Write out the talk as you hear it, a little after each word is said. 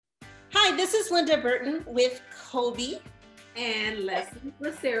Hi, this is Linda Burton with Kobe. And Leslie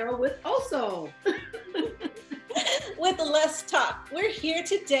Lucero with Oso. With Let's Talk. We're here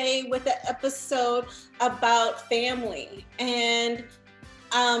today with an episode about family. And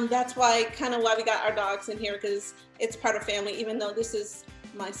that's why we got our dogs in here, because it's part of family, even though this is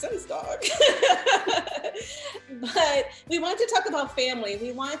my son's dog. But we wanted to talk about family.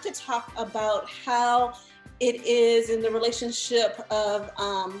 We wanted to talk about how it is in the relationship of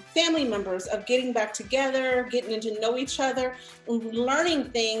family members, of getting back together, getting to know each other,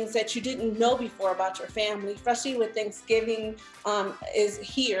 learning things that you didn't know before about your family, especially with Thanksgiving is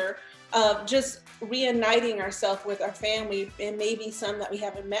here, of just reuniting ourselves with our family and maybe some that we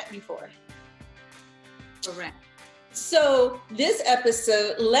haven't met before. Correct. So this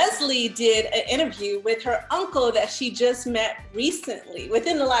episode, Leslie did an interview with her uncle that she just met recently,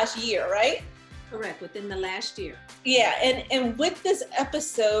 within the last year, right? Correct, within the last year. Yeah, and with this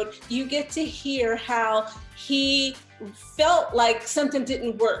episode, you get to hear how he felt like something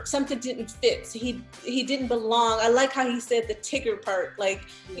didn't work, something didn't fit. He didn't belong. I like how he said the Tigger part, like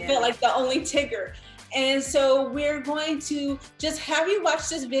he felt like the only Tigger. And so we're going to just have you watch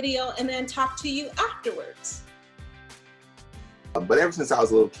this video and then talk to you afterwards. But ever since I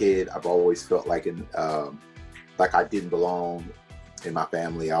was a little kid, I've always felt like I didn't belong in my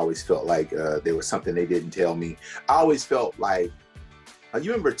family. I always felt like there was something they didn't tell me. I always felt like,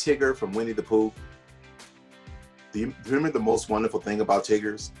 you remember Tigger from Winnie the Pooh? Do you remember the most wonderful thing about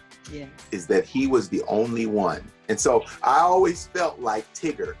Tiggers? Yeah. Is that he was the only one. And so I always felt like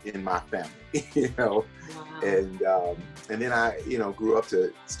Tigger in my family, you know? Wow. And then I, grew up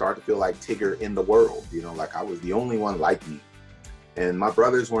to start to feel like Tigger in the world, like I was the only one like me. And my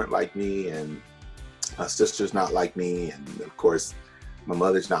brothers weren't like me, and my sister's not like me, and of course, my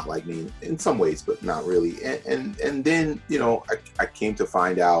mother's not like me in some ways, but not really. And then, I came to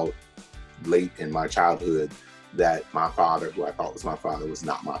find out late in my childhood that my father, who I thought was my father, was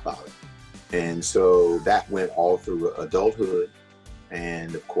not my father. And so that went all through adulthood.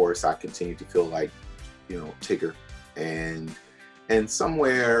 And of course, I continued to feel like, Tigger. And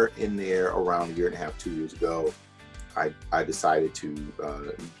somewhere in there around a year and a half, 2 years ago, I decided to,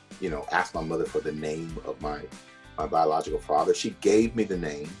 ask my mother for the name of my biological father. She gave me the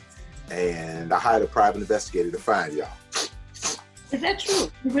name, and I hired a private investigator to find y'all. Is that true?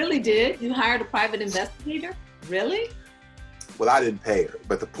 You really did? You hired a private investigator? Really? Well, I didn't pay her,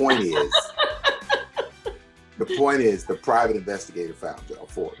 but the point is, the private investigator found y'all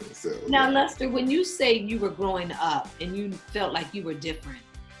for me. So now, Lester, when you say you were growing up and you felt like you were different,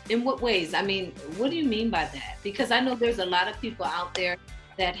 in what ways? I mean, what do you mean by that? Because I know there's a lot of people out there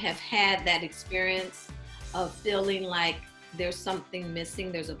that have had that experience of feeling like there's something missing,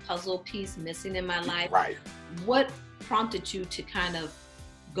 there's a puzzle piece missing in my life. Right. What prompted you to kind of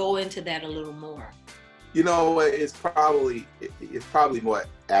go into that a little more? It's probably more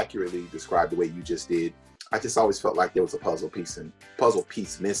accurately described the way you just did. I just always felt like there was a puzzle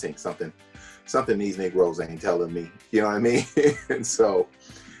piece missing, something these Negroes ain't telling me. You know what I mean? And so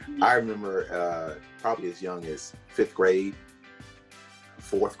I remember probably as young as 5th grade,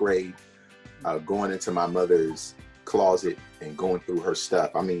 4th grade, going into my mother's closet and going through her stuff.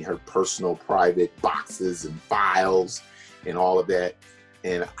 I mean, her personal private boxes and files and all of that.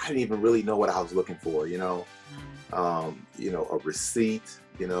 And I didn't even really know what I was looking for, a receipt,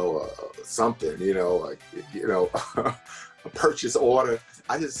 something, a purchase order.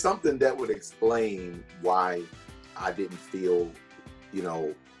 Something that would explain why I didn't feel,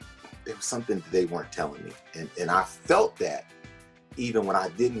 there was something that they weren't telling me. And I felt that even when I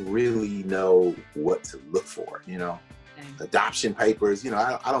didn't really know what to look for, Okay. Adoption papers,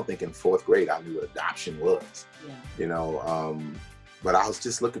 I don't think in 4th grade I knew what adoption was, but I was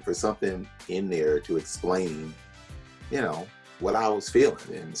just looking for something in there to explain, what I was feeling.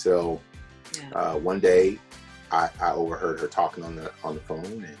 And so one day I overheard her talking on the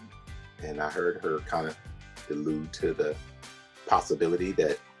phone, and I heard her kind of allude to the possibility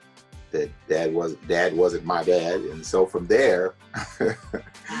that dad wasn't my dad. And so from there,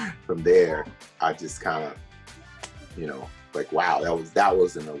 I just kind of, like, wow, that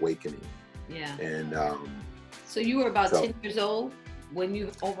was an awakening. Yeah. And so you were about 10 years old when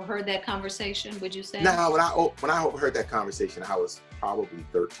you overheard that conversation, would you say? No, when I overheard that conversation, I was probably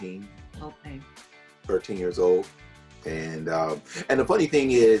 13. Okay. 13 years old. And the funny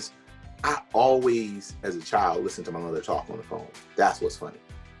thing is, I always, as a child, listened to my mother talk on the phone. That's what's funny.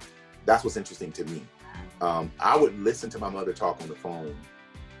 That's what's interesting to me. I would listen to my mother talk on the phone.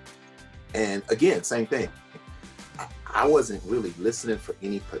 And again, same thing. I wasn't really listening for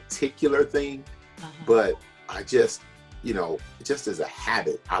any particular thing, but I just you know, just as a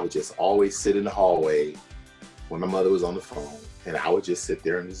habit, I would just always sit in the hallway when my mother was on the phone, and I would just sit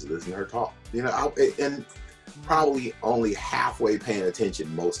there and just listen to her talk. You know, and probably only halfway paying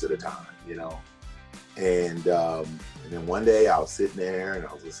attention most of the time, you know. And then one day I was sitting there and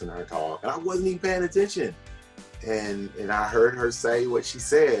I was listening to her talk, and I wasn't even paying attention. And I heard her say what she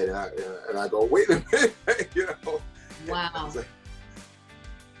said, and I go, wait a minute, you know. Wow. Like,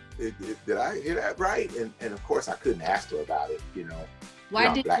 did I hear that right? And of course I couldn't ask her about it, you know.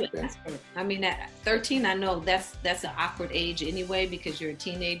 Why did you ask her? I mean, at 13, I know that's an awkward age anyway, because you're a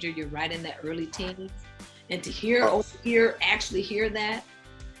teenager, you're right in that early teens. And to actually hear that,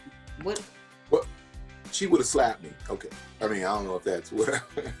 what? She would have slapped me. Okay. I mean, I don't know if that's what.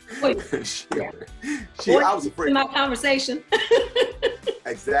 I was afraid. In my conversation.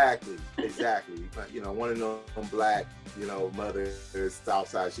 Exactly. But, you know, one of them black, you know, mothers,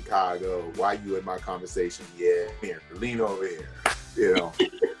 Southside Chicago. Why you in my conversation? Yeah, here, lean over here. You know,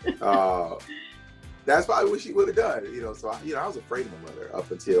 that's probably what she would have done. You know, so I was afraid of my mother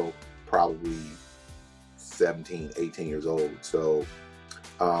up until probably 17, 18 years old. So,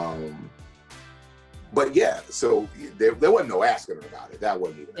 but yeah, so there wasn't no asking her about it. That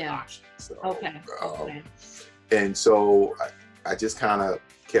wasn't even an option. So, okay. And so I just kind of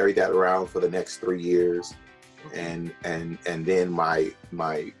carried that around for the next 3 years. And then my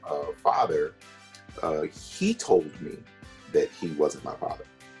father, he told me that he wasn't my father.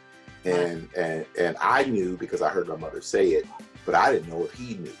 And I knew because I heard my mother say it, but I didn't know if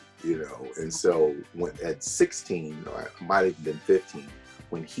he knew, you know. And so when at 16, or I might have been 15,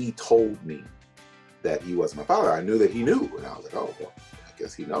 when he told me that he wasn't my father, I knew that he knew. And I was like, oh, well, I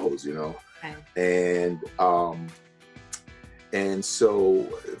guess he knows, you know. Okay. And so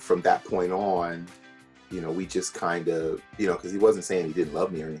from that point on, you know, we just kind of, you know, because he wasn't saying he didn't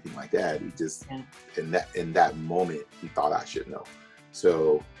love me or anything like that. He just, in that moment, he thought I should know.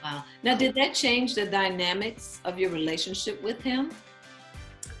 So. Wow. Now, did that change the dynamics of your relationship with him?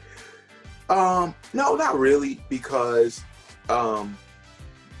 No, not really, because,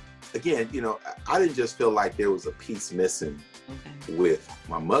 again, you know, I didn't just feel like there was a piece missing with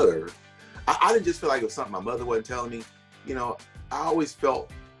my mother. I didn't just feel like it was something my mother wasn't telling me. You know, I always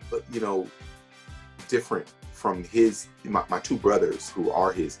felt, you know, different from my two brothers who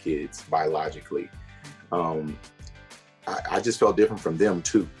are his kids biologically. I just felt different from them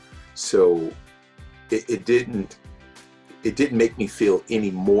too. So it didn't make me feel any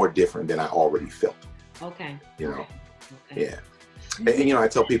more different than I already felt. Okay. You know, yeah. And you know, I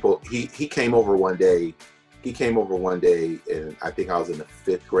tell people he came over one day. And I think I was in the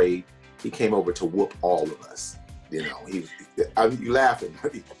 5th grade. He came over to whoop all of us. You know, you laughing.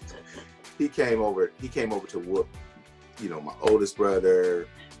 He came over to whoop, you know, my oldest brother,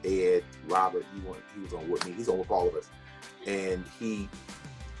 Ed, Robert. He was gonna whoop me. He's gonna whoop all of us. And we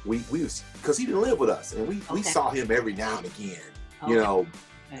was, because he didn't live with us, and we saw him every now and again. You know,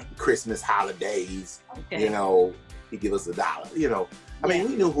 Christmas holidays. You know, he'd give us $1. You know, I mean,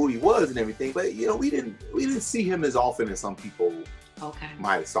 we knew who he was and everything, but you know, we didn't see him as often as some people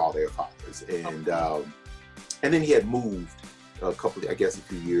might have saw their fathers. And then he had moved a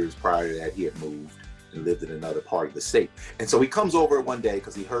few years prior to that. He had moved and lived in another part of the state. And so he comes over one day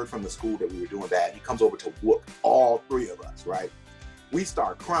because he heard from the school that we were doing that. He comes over to whoop all 3 of us, right? We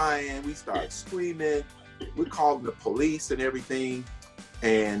start crying, we start screaming, we're calling the police and everything.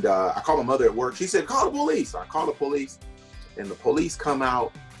 And I called my mother at work. She said, call the police. So I called the police, and the police come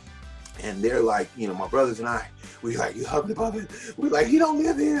out, and they're like, you know, my brothers and I, we like, you huffing puffing. We like, he don't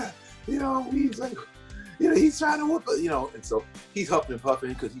live here. You know, he's like, you know, he's trying to whoop us, you know. And so he's huffing and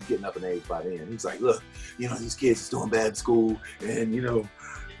puffing because he's getting up in age by then. He's like, look, you know, these kids is doing bad in school, and, you know,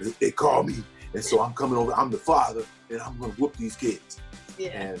 they call me. And so I'm coming over, I'm the father, and I'm going to whoop these kids.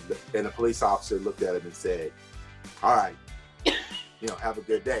 Yeah. And the police officer looked at him and said, all right, you know, have a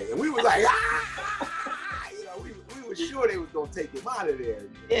good day. And we were like, you know, we were sure they was going to take him out of there.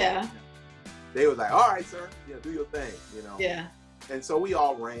 Yeah. They was like, all right, sir, you know, do your thing, you know. Yeah. And so we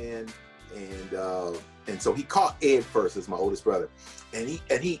all ran, and so he caught Ed first, as my oldest brother. And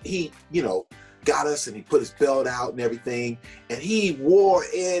he, you know, got us, and he put his belt out and everything, and he wore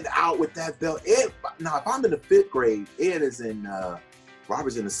Ed out with that belt. Ed, now if I'm in the 5th grade, Ed is in,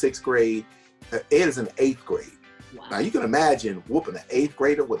 Robert's in the 6th grade, Ed is in the 8th grade. Wow. Now you can imagine whooping an 8th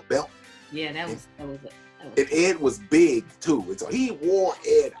grader with a belt. Yeah, that was and Ed was big too, and so he wore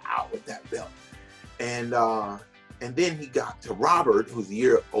Ed out with that belt. And then he got to Robert, who's a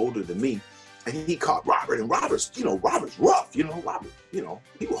year older than me, and he caught Robert, and Robert's rough, you know, Robert, you know,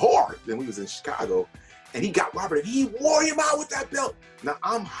 he was hard. Then we was in Chicago, and he got Robert, and he wore him out with that belt. Now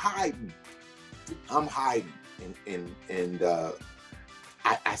I'm hiding, and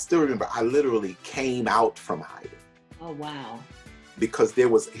I still remember I literally came out from hiding. Oh wow! Because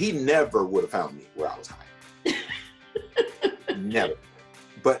he never would have found me where I was hiding. Never.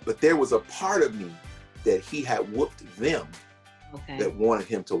 But there was a part of me that he had whooped them that wanted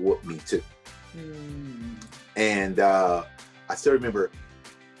him to whoop me too. And I still remember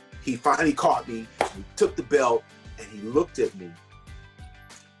he finally caught me, he took the belt, and he looked at me,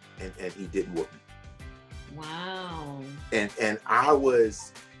 and he didn't whoop me. Wow. And I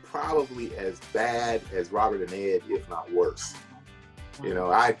was probably as bad as Robert and Ed, if not worse. Wow. You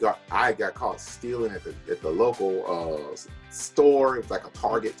know, I got caught stealing at the local store. It was like a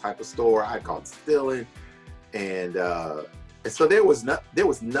Target type of store. I got caught stealing, and so there was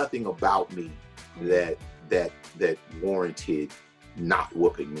nothing about me that warranted not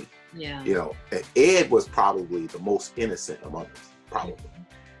whooping me. Yeah. You know, and Ed was probably the most innocent among us, probably.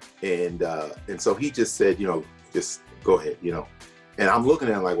 And so he just said, you know, just go ahead, you know. And I'm looking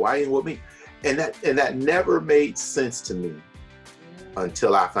at him like, why ain't with me? And that never made sense to me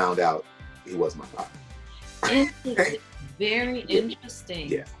until I found out he was my father. Very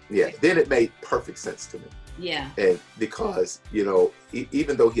interesting. Yeah. Then it made perfect sense to me. Yeah. And because, you know,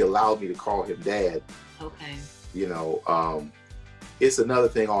 even though he allowed me to call him dad, you know, it's another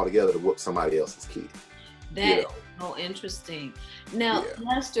thing altogether to whoop somebody else's kid. That's so interesting. Now,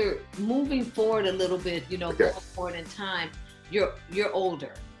 Lester, moving forward a little bit, you know, going forward in time, you're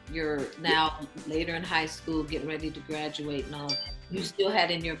older. You're now later in high school, getting ready to graduate and all that. You still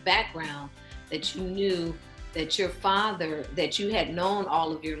had in your background that you knew that your father, that you had known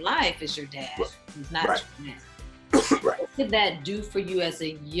all of your life, is your dad. Right. He's not your dad. Right. What did that do for you as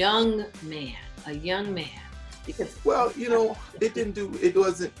a young man? Because, well, you know, it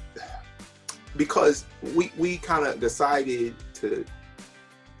wasn't, because we kind of decided to,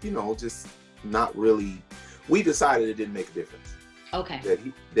 you know, just not really, we decided it didn't make a difference.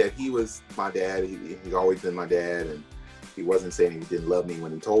 That he was my dad. He's always been my dad, and he wasn't saying he didn't love me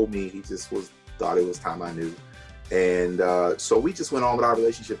when he told me. He just thought it was time I knew. And so we just went on with our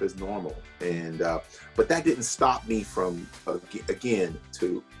relationship as normal. And but that didn't stop me from, again,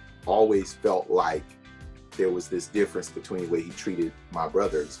 to always felt like there was this difference between the way he treated my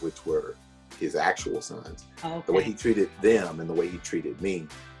brothers, which were his actual sons, the way he treated them and the way he treated me.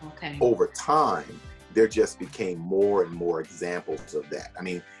 Over time, there just became more and more examples of that. I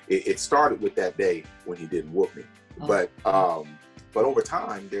mean, it started with that day when he didn't whoop me, but over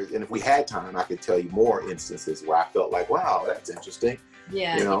time, and if we had time, I could tell you more instances where I felt like, wow, that's interesting.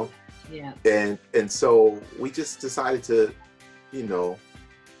 Yeah. You know? Yeah. And so we just decided to, you know,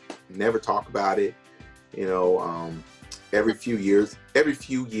 never talk about it. You know, every few years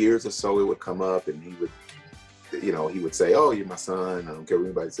or so it would come up, and he would say, oh, you're my son. I don't care what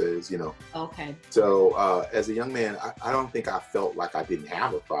anybody says, you know. So as a young man, I don't think I felt like I didn't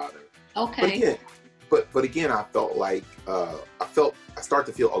have a father. But again, I felt like I started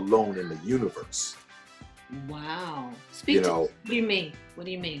to feel alone in the universe. Wow. You know, what do you mean? What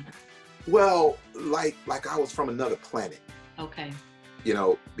do you mean? Well, like I was from another planet. You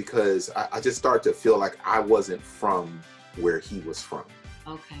know, because I just started to feel like I wasn't from where he was from.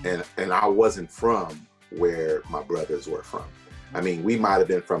 And I wasn't from where my brothers were from. I mean, we might have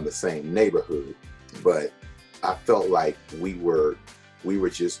been from the same neighborhood, but I felt like we were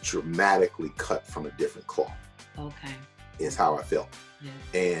just dramatically cut from a different cloth. Is how I felt.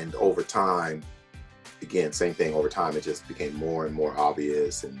 And over time, again, same thing, over time it just became more and more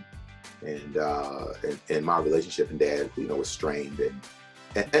obvious, and my relationship and dad, you know, was strained,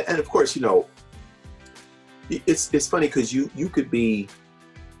 and of course, you know, it's funny because you could be,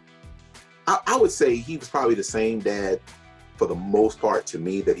 I would say he was probably the same dad for the most part to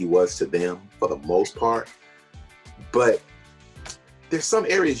me that he was to them for the most part, but there's some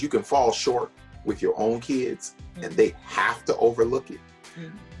areas you can fall short with your own kids, and they have to overlook it.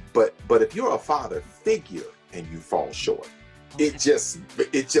 But if you're a father figure and you fall short, it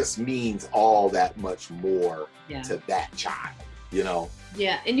just means all that much more to that child, you know?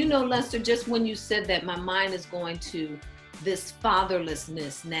 Yeah, and you know, Lester, just when you said that, my mind is going to this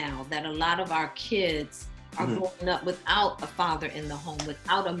fatherlessness now, that a lot of our kids are growing up without a father in the home,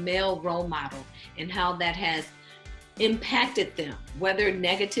 without a male role model, and how that has impacted them, whether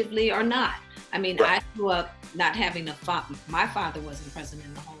negatively or not. I mean, I grew up not having a father. My father wasn't present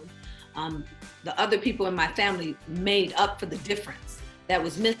in the home. The other people in my family made up for the difference that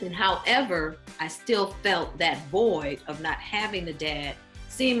was missing. However, I still felt that void of not having a dad,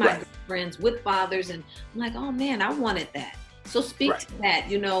 seeing my friends with fathers, and I'm like, oh man, I wanted that. So speak to that,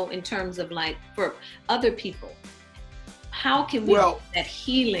 you know, in terms of like for other people, how can we do that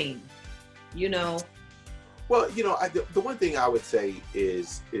healing, you know? Well, the one thing I would say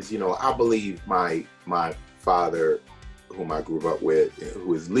is I believe my father, whom I grew up with,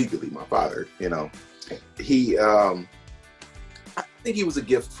 who is legally my father, he, I think he was a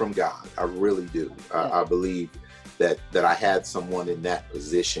gift from God. I really do. I believe that I had someone in that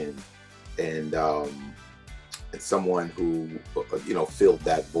position, and someone who, filled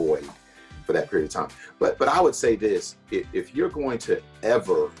that void for that period of time. But I would say this: if you're going to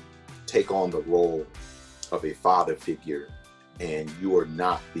ever take on the role of a father figure, and you are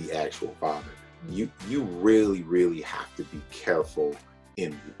not the actual father, you really, really have to be careful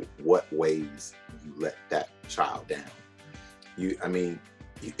in what ways you let that child down.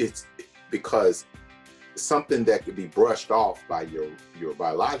 It's because something that could be brushed off by your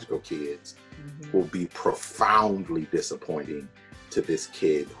biological kids will be profoundly disappointing to this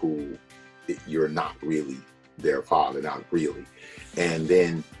kid who you're not really their father, not really. And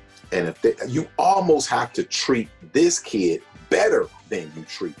if you almost have to treat this kid better than you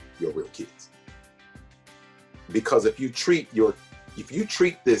treat your real kids. Because if you treat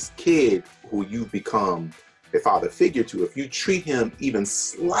this kid who you've become a father figure to, if you treat him even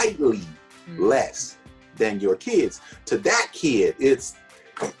slightly less than your kids, to that kid, it's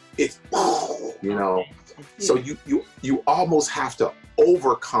so you almost have to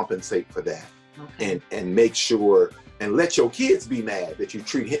overcompensate for that, and make sure and let your kids be mad that you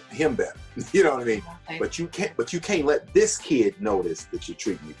treat him better. You know what I mean? Okay. But you can't let this kid notice that you're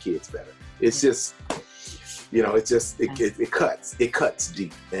treating your kids better. It's just, it cuts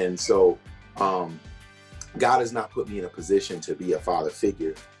deep. And so God has not put me in a position to be a father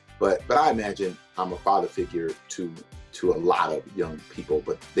figure, but I imagine I'm a father figure to a lot of young people,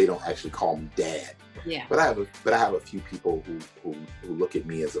 but they don't actually call me dad. Yeah. But I have a few people who look at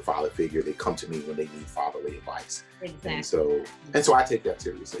me as a father figure. They come to me when they need fatherly advice. Exactly. And so I take that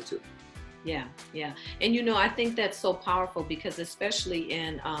seriously too. Yeah, yeah. And I think that's so powerful, because especially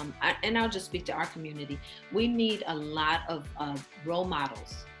in and I'll just speak to our community, we need a lot of role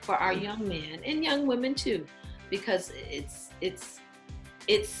models for our young men and young women too, because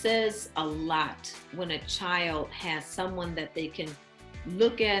it says a lot when a child has someone that they can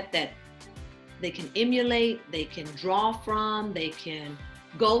look at, that they can emulate, they can draw from, they can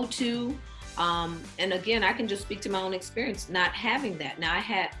go to. And again, I can just speak to my own experience, not having that. Now, I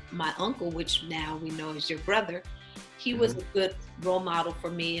had my uncle, which now we know is your brother. He was a good role model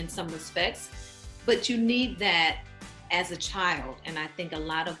for me in some respects, but you need that as a child. And I think a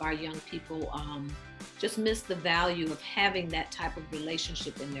lot of our young people just miss the value of having that type of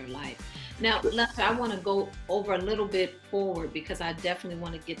relationship in their life. Now, Lester, I want to go over a little bit forward, because I definitely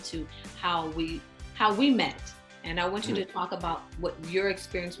want to get to how we met. And I want you to talk about what your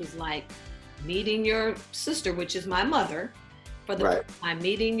experience was like meeting your sister, which is my mother, for the first time,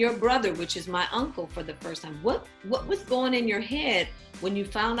 meeting your brother, which is my uncle, for the first time. What was going in your head when you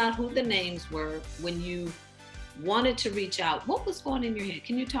found out who the names were, when you wanted to reach out? What was going in your head?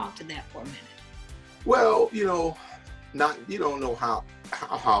 Can you talk to that for a minute? Well, you don't know how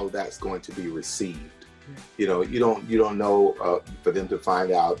that's going to be received. You don't know for them to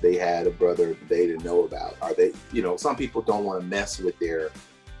find out they had a brother they didn't know about. Are they? Some people don't want to mess with their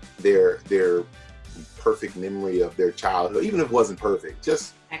perfect memory of their childhood, even if it wasn't perfect.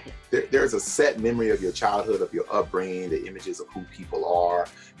 Just there's a set memory of your childhood, of your upbringing, the images of who people are,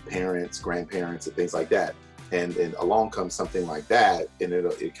 parents, grandparents, and things like that. And along comes something like that, and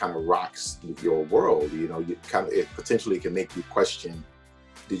it kind of rocks your world. It potentially can make you question,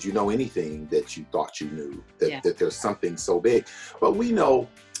 did you know anything that you thought you knew? That there's something so big. But we know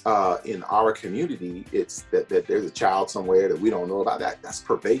in our community, it's that there's a child somewhere that we don't know about. That's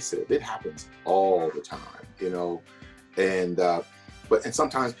pervasive. It happens all the time, and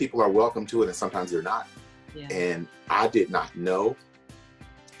sometimes people are welcome to it, and sometimes they're not. Yeah. And I did not know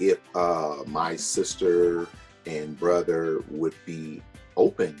if my sister and brother would be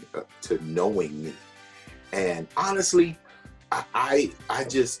open to knowing me. And honestly, I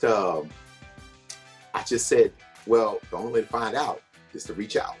just said, well, the only way to find out is to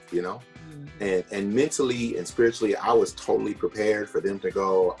reach out, and mentally and spiritually, I was totally prepared for them to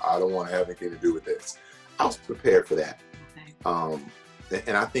go, I don't want to have anything to do with this. I was prepared for that. Okay.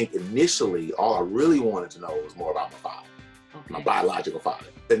 And I think initially, all I really wanted to know was more about my father, my biological father,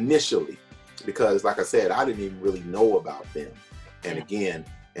 initially. Because like I said, I didn't even really know about them. And again,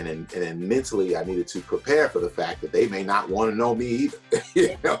 and then mentally, I needed to prepare for the fact that they may not want to know me either.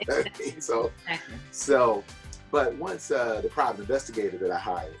 You know what I mean? So, but once the private investigator that I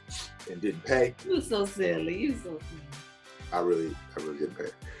hired and didn't pay. You so silly. I really didn't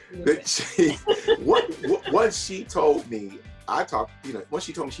pay. Once she told me I talked, when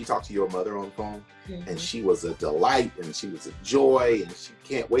she told me she talked to your mother on the phone, Mm-hmm. and she was a delight, and she was a joy, and she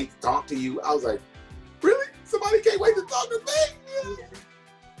can't wait to talk to you. I was like, really? Somebody can't wait to talk to me?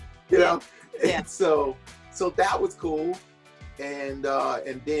 Yeah. And so that was cool. And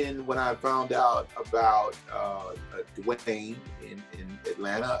then when I found out about Dwayne in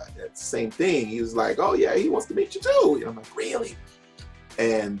Atlanta, same thing. He was like, oh yeah, he wants to meet you too. And I'm like, really?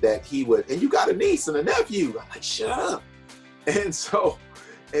 And that he would, and you got a niece and a nephew. I'm like, shut up.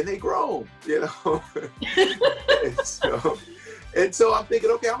 And they grown, and so I'm thinking,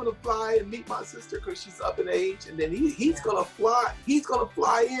 okay, I'm gonna fly and meet my sister because she's up in age, and then he's gonna fly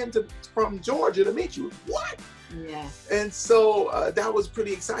in from Georgia to meet you. What? Yeah. And so that was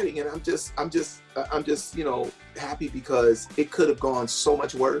pretty exciting, and I'm just happy because it could have gone so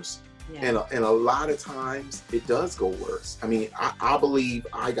much worse. Yeah. And a lot of times it does go worse. I mean, I believe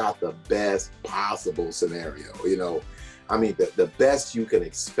I got the best possible scenario, I mean, the best you can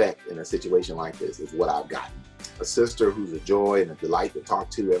expect in a situation like this is what I've gotten. A sister who's a joy and a delight to talk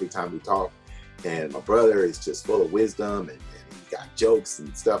to every time we talk. And my brother is just full of wisdom, and he's got jokes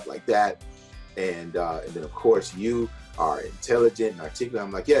and stuff like that. And then, of course, you are intelligent and articulate.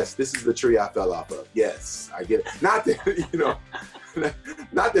 I'm like, yes, this is the tree I fell off of. Yes, I get it. Not that,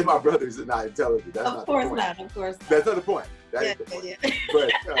 not that my brothers are not intelligent. That's not the point. Of course not. That's not the point. That is the point.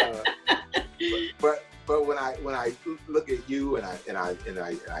 Yeah. But when I look at you and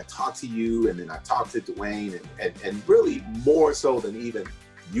I talk to you, and then I talk to Dwayne, and really more so than even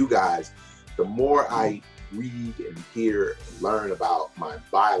you guys, the more I read and hear and learn about my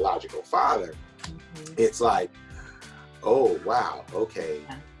biological father, it's like, oh wow, okay,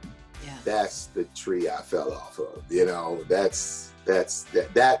 that's the tree I fell off of.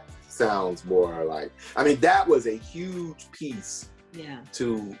 That sounds more like, I mean, that was a huge piece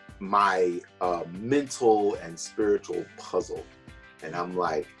to my mental and spiritual puzzle, and I'm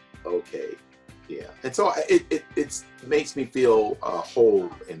like, okay, yeah. And so it makes me feel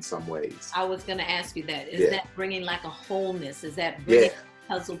whole in some ways. I was going to ask you that. Is that bringing like a wholeness? Is that bringing a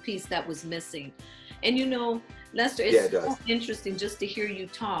puzzle piece that was missing? And Lester, it's so interesting just to hear you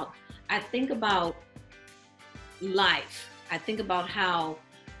talk. I think about life. I think about how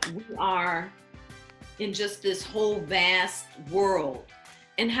we are in just this whole vast world,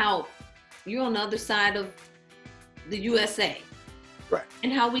 and how you're on the other side of the USA. Right.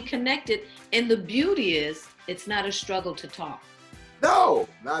 And how we connected. And the beauty is, it's not a struggle to talk. No,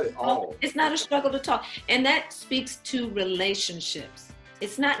 not at all. It's not a struggle to talk. And that speaks to relationships.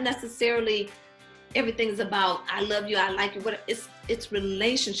 It's not necessarily everything's about, I love you, I like you. It's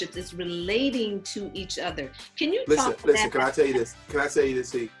relationships. It's relating to each other. Can you listen, can I tell you this?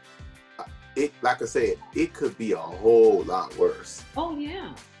 See, like I said, it could be a whole lot worse. Oh,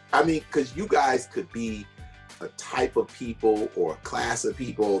 yeah. I mean, because you guys could be a type of people or a class of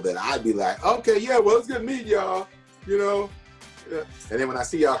people that I'd be like, okay, yeah, well, it's good to meet y'all, Yeah. And then when I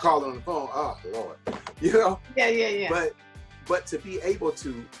see y'all calling on the phone, oh, Lord, Yeah. But to be able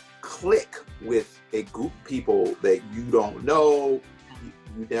to click with a group of people that you don't know,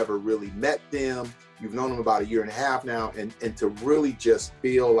 you never really met them, you've known them about 1.5 years now, and to really just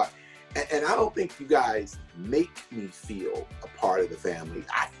feel like, and I don't think you guys make me feel a part of the family.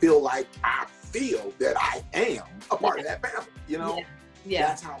 I feel like I feel that I am a part of that family, Yeah.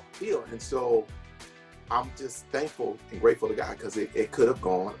 That's how I feel. And so I'm just thankful and grateful to God, because it could have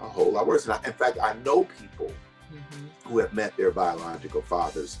gone a whole lot worse. And in fact, I know people who have met their biological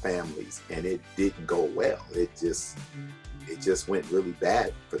father's families, and it didn't go well. It just went really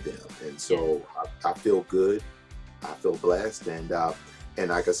bad for them. And so I feel good. I feel blessed. And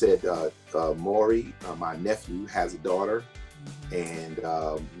like I said, Maury, my nephew, has a daughter, and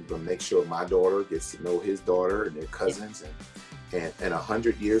we're gonna make sure my daughter gets to know his daughter and their cousins, and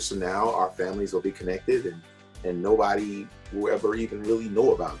 100 years from now, our families will be connected, and nobody will ever even really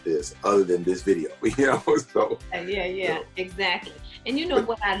know about this other than this video, So Exactly. And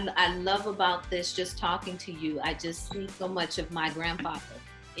what I love about this, just talking to you, I just see so much of my grandfather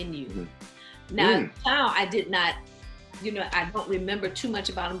in you. Now, I did not. I don't remember too much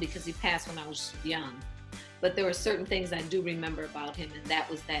about him because he passed when I was young. But there were certain things I do remember about him, and that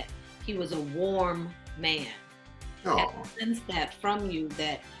was that he was a warm man. I sense that from you,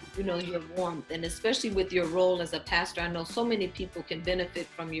 that, you're warm. And especially with your role as a pastor, I know so many people can benefit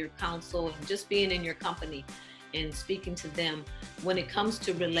from your counsel and just being in your company and speaking to them when it comes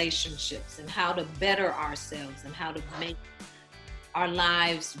to relationships and how to better ourselves and how to make our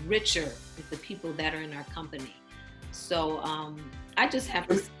lives richer with the people that are in our company. So I just have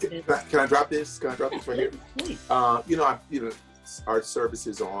to. Can I drop this? Can I drop this right here? Please. Our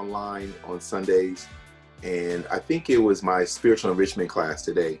services are online on Sundays, And I think it was my spiritual enrichment class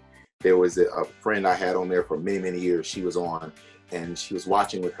today. There was a friend I had on there for many, many years. She was on, and she was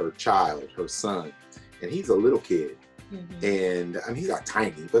watching with her child, her son, and he's a little kid. Mm-hmm. And I mean, he's not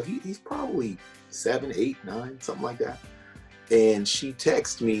tiny, but he's probably 7, 8, 9, something like that. And she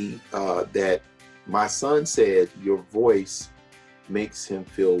texted me that my son said, your voice makes him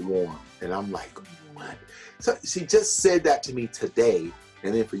feel warm. And I'm like, what? So she just said that to me today.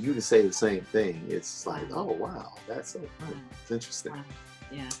 And then for you to say the same thing, it's like, oh, wow, that's so funny. It's interesting. Wow.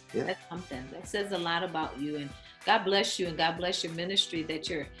 Yeah, that's something. That says a lot about you. And God bless you, and God bless your ministry that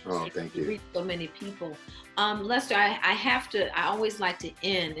you reach so many people. Lester, I always like to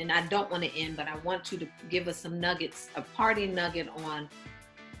end, and I don't want to end, but I want you to give us some nuggets, a party nugget on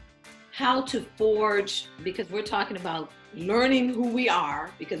how to forge, because we're talking about learning who we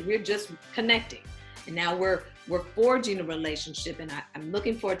are, because we're just connecting. And now we're forging a relationship, and I'm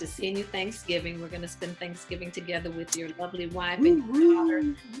looking forward to seeing you Thanksgiving. We're going to spend Thanksgiving together with your lovely wife and your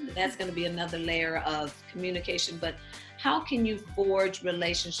daughter. That's going to be another layer of communication. But how can you forge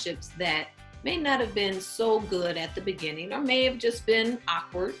relationships that may not have been so good at the beginning, or may have just been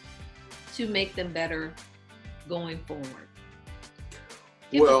awkward, to make them better going forward?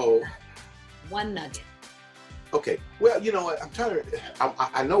 Give us one nugget. Okay. Well, you know what?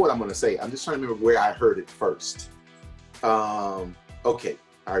 I know what I'm going to say. I'm just trying to remember where I heard it first. Okay.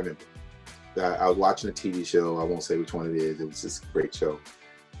 I remember. I was watching a TV show. I won't say which one it is. It was just a great show.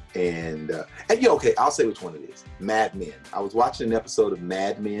 And yeah, okay, I'll say which one it is. Mad Men. I was watching an episode of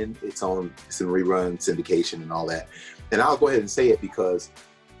Mad Men. It's in rerun syndication and all that. And I'll go ahead and say it because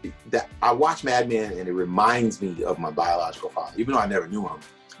I watch Mad Men and it reminds me of my biological father, even though I never knew him.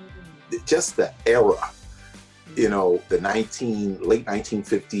 Just the era. You know, the late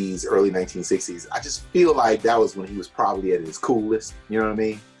 1950s, early 1960s. I just feel like that was when he was probably at his coolest. You know what I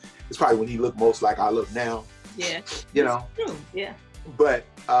mean? It's probably when he looked most like I look now. Yeah. You know? True. Yeah. But,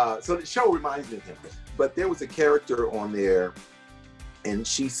 so the show reminds me of him. But there was a character on there, and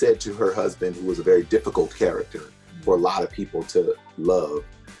she said to her husband, who was a very difficult character for a lot of people to love,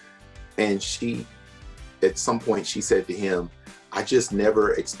 and at some point she said to him, I just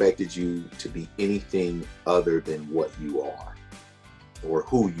never expected you to be anything other than what you are, or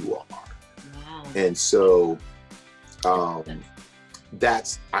who you are. Wow. And so I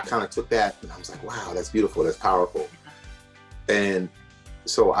kind of took that and I was like, wow, that's beautiful, that's powerful. And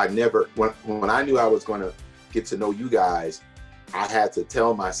so when I knew I was going to get to know you guys, I had to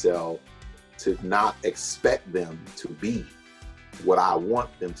tell myself to not expect them to be what I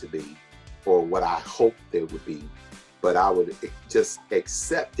want them to be or what I hope they would be. But I would just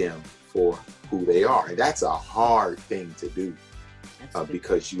accept them for who they are. And that's a hard thing to do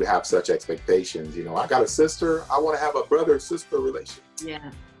because you have such expectations. You know, I got a sister, I want to have a brother-sister relationship.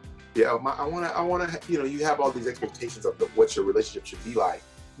 Yeah. Yeah, I want to, you know, you have all these expectations of what your relationship should be like.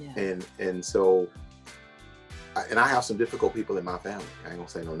 Yeah. And so, I have some difficult people in my family. I ain't gonna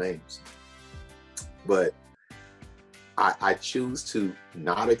say no names. But I choose to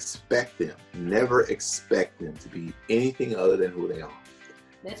not expect them, never expect them to be anything other than who they are.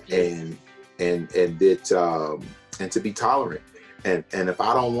 That's beautiful. And to be tolerant. And if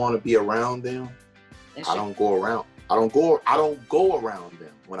I don't want to be around them, I don't go around. I don't go around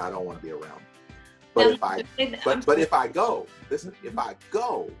them when I don't want to be around them. But if I go,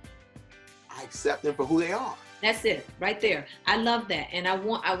 I accept them for who they are. That's it, right there. I love that, and I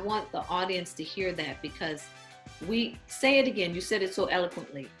want the audience to hear that, because we say it again. You said it so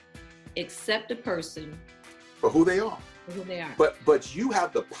eloquently. Accept a person for who they are. For who they are. But you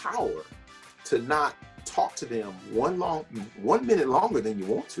have the power to not talk to them 1 minute longer than you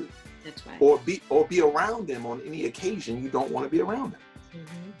want to. That's right. Or be around them on any occasion you don't want to be around them.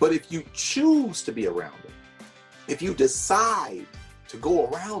 Mm-hmm. But if you choose to be around them, if you decide to go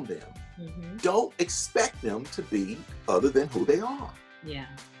around them, mm-hmm. don't expect them to be other than who they are. Yeah.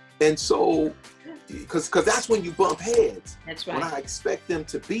 And so, because that's when you bump heads. That's right. When I expect them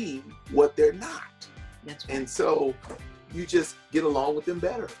to be what they're not. That's right. And so you just get along with them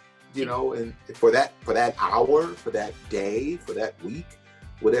better, you know, and for that hour, for that day, for that week,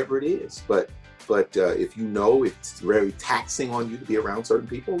 whatever it is. But if you know it's very taxing on you to be around certain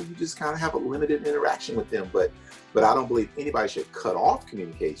people, you just kind of have a limited interaction with them. But I don't believe anybody should cut off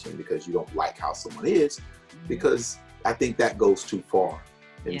communication because you don't like how someone is, because I think that goes too far.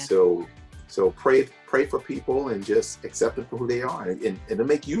 And so pray for people and just accept them for who they are, and to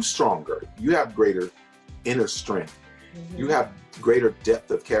make you stronger. You have greater inner strength. Mm-hmm. You have greater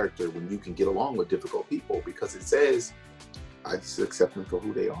depth of character when you can get along with difficult people, because it says, I just accept them for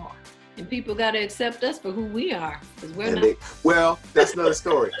who they are. And people got to accept us for who we are, because we're not. Well, that's another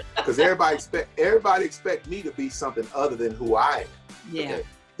story. Because everybody expect me to be something other than who I am. Yeah. Okay?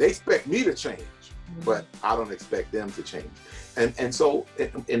 They expect me to change, but I don't expect them to change. And so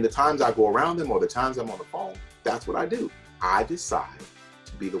in the times I go around them or the times I'm on the phone, that's what I do. I decide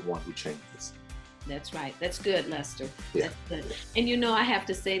to be the one who changes. That's right. That's good, Lester. Yeah. That's good. And you know, I have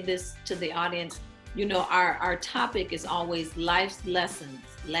to say this to the audience. You know, our topic is always life's lessons,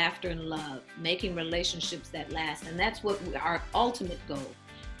 laughter and love, making relationships that last. And that's what our ultimate goal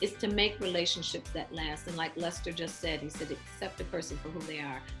is, to make relationships that last. And like Lester just said, he said, accept a person for who they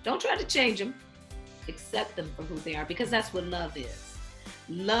are. Don't try to change them. Accept them for who they are, because that's what love is.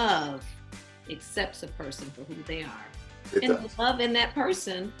 Love accepts a person for who they are. And the love in that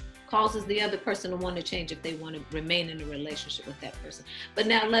person causes the other person to want to change if they want to remain in a relationship with that person. But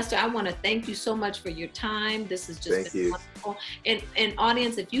now, Lester, I want to thank you so much for your time. This has just been wonderful. And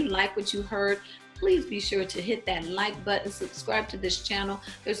audience, if you like what you heard, please be sure to hit that like button, subscribe to this channel.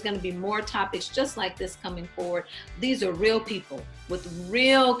 There's going to be more topics just like this coming forward. These are real people with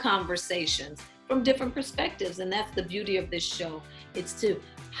real conversations from different perspectives. And that's the beauty of this show. It's to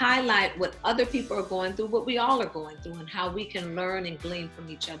highlight what other people are going through, what we all are going through, and how we can learn and glean from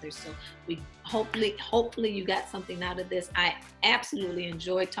each other. So we hopefully you got something out of this. I absolutely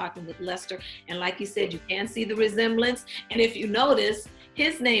enjoyed talking with Lester. And like you said, you can see the resemblance. And if you notice,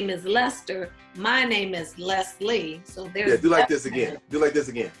 his name is Lester. My name is Leslie. So there's— yeah, do like this again. Do like this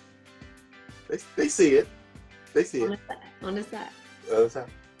again. They see it. They see it. On the side. The other side.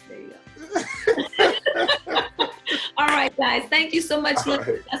 There you go. All right, guys. Thank you so much,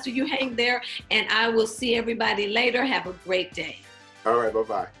 Lester. Right. You hang there, and I will see everybody later. Have a great day. All right.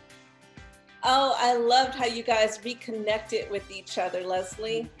 Bye-bye. Oh, I loved how you guys reconnected with each other,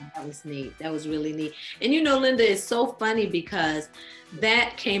 Leslie. That was neat. That was really neat. And you know, Linda, it's so funny because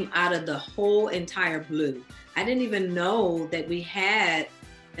that came out of the whole entire blue. I didn't even know that we had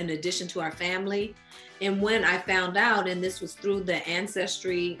an addition to our family. And when I found out, and this was through the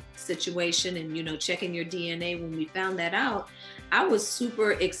ancestry situation and, you know, checking your DNA, when we found that out, I was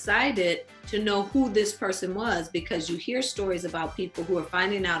super excited to know who this person was, because you hear stories about people who are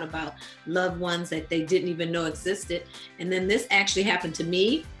finding out about loved ones that they didn't even know existed. And then this actually happened to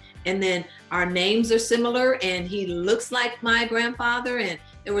me. And then our names are similar, and he looks like my grandfather. And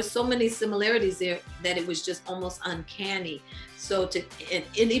there were so many similarities there that it was just almost uncanny. So and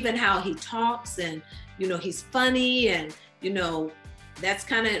even how he talks, and, you know, he's funny, and, you know, that's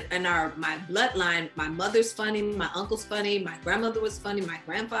kind of in my bloodline. My mother's funny, my uncle's funny, my grandmother was funny, my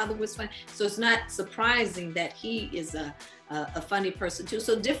grandfather was funny. So it's not surprising that he is a funny person too.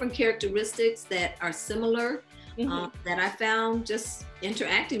 So different characteristics that are similar. That I found just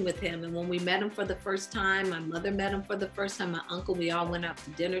interacting with him. And when we met him for the first time, my mother met him for the first time, my uncle, we all went out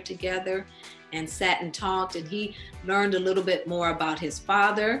to dinner together and sat and talked. And he learned a little bit more about his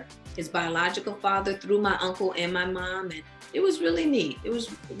father, his biological father, through my uncle and my mom. And it was really neat. It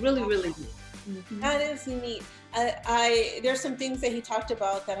was really, really neat. That is neat. There's some things that he talked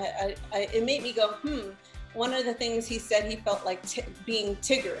about that it made me go, One of the things he said, he felt like being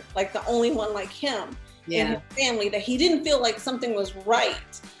Tigger, like the only one like him. In his family, that he didn't feel like something was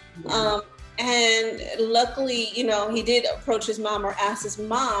right. And luckily, you know, he did approach his mom, or ask his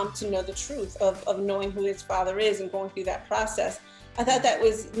mom to know the truth of knowing who his father is and going through that process. I thought that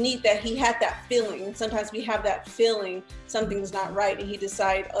was neat that he had that feeling. And sometimes we have that feeling something's not right, and he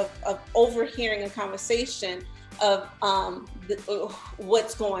decided of overhearing a conversation of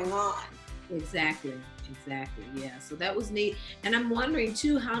what's going on. Exactly, yeah. So that was neat. And I'm wondering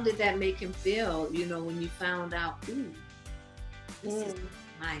too, how did that make him feel, you know, when you found out, this is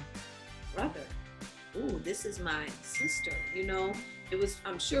my brother, this is my sister, you know?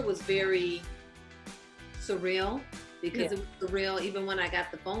 I'm sure it was very surreal, because it was surreal even when I got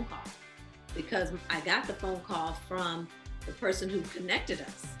the phone call, because I got the phone call from the person who connected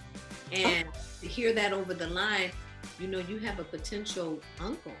us. And to hear that over the line, you know, you have a potential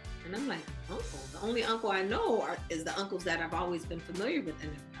uncle. And I'm like, uncle? The only uncle I know is the uncles that I've always been familiar with.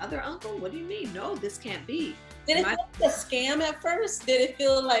 And another uncle? What do you mean? No, this can't be. Did it feel like a scam at first? Did it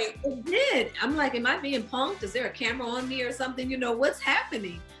feel like? It did. I'm like, am I being punked? Is there a camera on me or something? You know, what's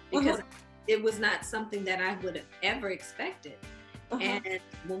happening? Because it was not something that I would have ever expected. And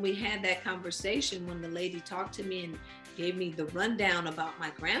when we had that conversation, when the lady talked to me and gave me the rundown about my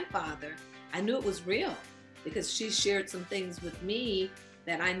grandfather, I knew it was real, because she shared some things with me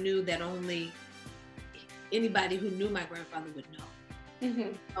that I knew that only anybody who knew my grandfather would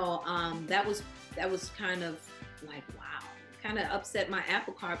know. So that was kind of like, wow, kind of upset my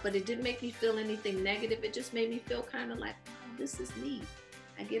apple cart, but it didn't make me feel anything negative. It just made me feel kind of like, wow, this is neat.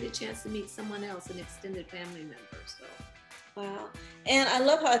 I get a chance to meet someone else, an extended family member. So. Wow. And I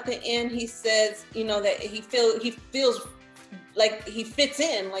love how at the end he says, you know, that he feels like he fits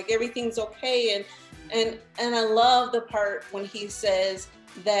in, like everything's okay. And I love the part when he says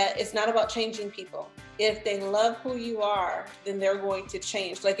that it's not about changing people. If they love who you are, then they're going to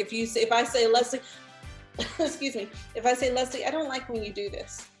change. Like if I say, Leslie, excuse me, if I say, Leslie, I don't like when you do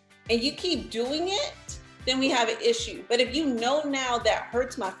this, and you keep doing it, then we have an issue. But if you know now that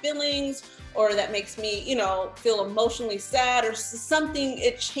hurts my feelings, or that makes me, you know, feel emotionally sad or something,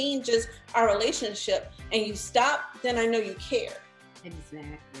 it changes our relationship, and you stop, then I know you care.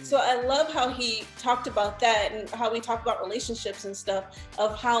 Exactly. So I love how he talked about that, and how we talk about relationships and stuff,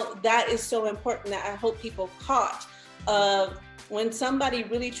 of how that is so important, that I hope people caught when somebody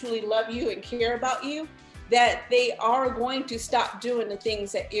really truly love you and care about you, that they are going to stop doing the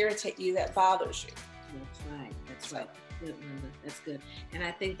things that irritate you, that bothers you. That's right. That's right. Good, Linda. That's good. And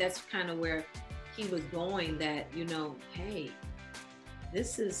I think that's kind of where he was going, that, you know, hey,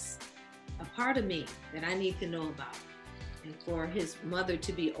 this is a part of me that I need to know about. And for his mother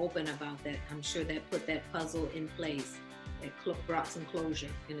to be open about that, I'm sure that put that puzzle in place, that brought some closure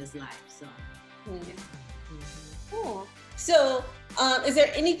in his life. So, yeah. Mm-hmm. Cool. So, is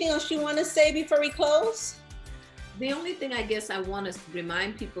there anything else you want to say before we close? The only thing I guess I want to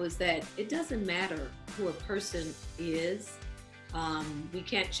remind people is that it doesn't matter who a person is. We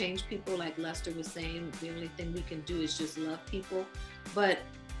can't change people, like Lester was saying. The only thing we can do is just love people. But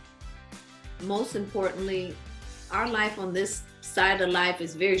most importantly, our life on this side of life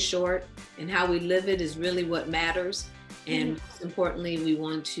is very short, and how we live it is really what matters. And most importantly, we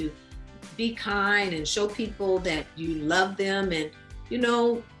want to be kind and show people that you love them, and, you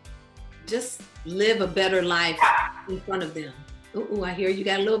know, just live a better life in front of them. Oh, I hear you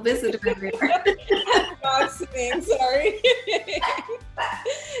got a little visitor in there. I'm sorry.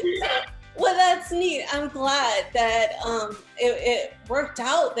 Well, that's neat. I'm glad that it worked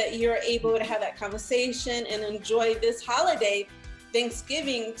out, that you're able to have that conversation and enjoy this holiday,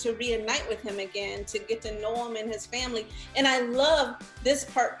 Thanksgiving, to reunite with him again, to get to know him and his family. And I love this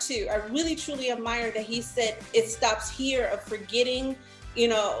part too. I really truly admire that he said it stops here, of forgetting, you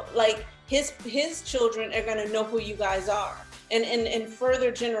know, like his children are going to know who you guys are. And in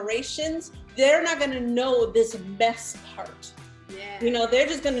further generations, they're not going to know this mess part. Yeah. You know, they're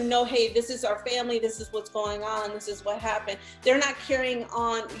just going to know, hey, this is our family. This is what's going on. This is what happened. They're not carrying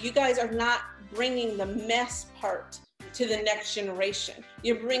on. You guys are not bringing the mess part to the next generation.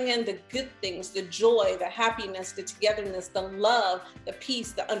 You're bringing the good things, the joy, the happiness, the togetherness, the love, the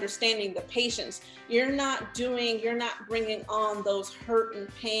peace, the understanding, the patience. You're not bringing on those hurt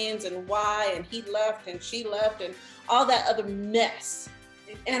and pains and why, and he left and she left and all that other mess.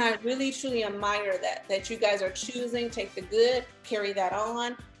 And I really truly admire that you guys are choosing, take the good, carry that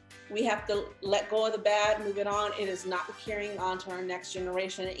on. We have to let go of the bad, move it on. It is not carrying on to our next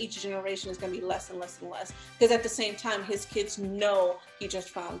generation. And each generation is going to be less and less and less. Because at the same time, his kids know he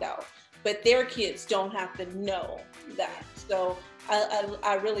just found out. But their kids don't have to know that. So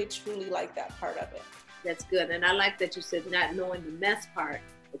I really, truly like that part of it. That's good. And I like that you said not knowing the mess part,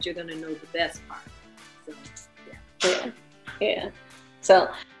 but you're going to know the best part. So, yeah. Yeah.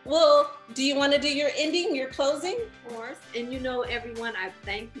 So, well, do you want to do your ending, your closing? Of course. And you know, everyone, I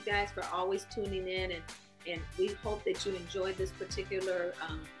thank you guys for always tuning in, and we hope that you enjoyed this particular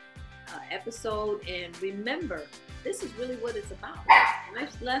episode. And remember, this is really what it's about.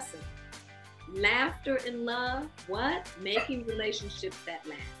 Life's lesson. Laughter and love, what? Making relationships that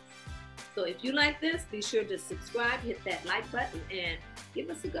last. So if you like this, be sure to subscribe, hit that like button, and give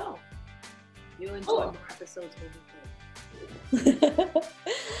us a go. You'll enjoy more episodes moving forward.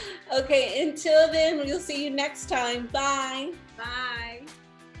 Okay, until then, we'll see you next time. Bye. Bye.